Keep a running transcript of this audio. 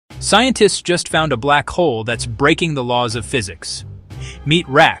Scientists just found a black hole that's breaking the laws of physics. Meet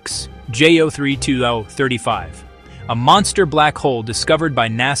RACS J0320-35, a monster black hole discovered by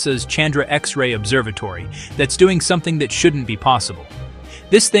NASA's Chandra X-ray Observatory that's doing something that shouldn't be possible.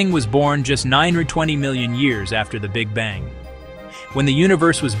 This thing was born just 920 million years after the Big Bang. When the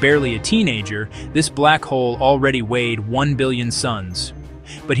universe was barely a teenager, this black hole already weighed 1 billion suns.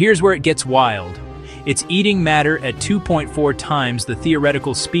 But here's where it gets wild. It's eating matter at 2.4 times the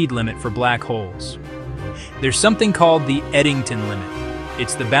theoretical speed limit for black holes. There's something called the Eddington limit.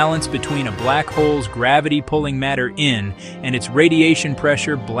 It's the balance between a black hole's gravity pulling matter in and its radiation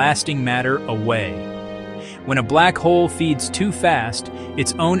pressure blasting matter away. When a black hole feeds too fast,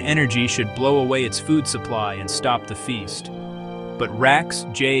 its own energy should blow away its food supply and stop the feast. But RACS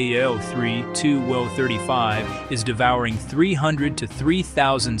J0320-35 is devouring 300 to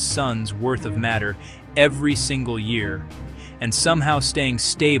 3,000 suns worth of matter every single year, and somehow staying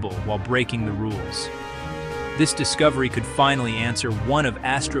stable while breaking the rules. This discovery could finally answer one of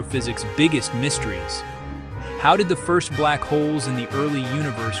astrophysics' biggest mysteries. How did the first black holes in the early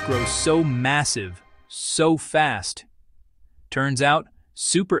universe grow so massive, so fast? Turns out,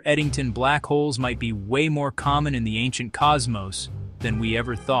 super Eddington black holes might be way more common in the ancient cosmos than we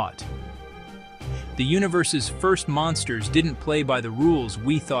ever thought. The universe's first monsters didn't play by the rules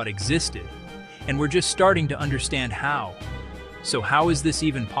we thought existed, and we're just starting to understand how. So how is this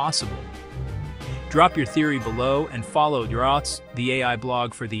even possible? Drop your theory below and follow RACS, the AI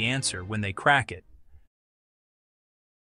blog, for the answer when they crack it.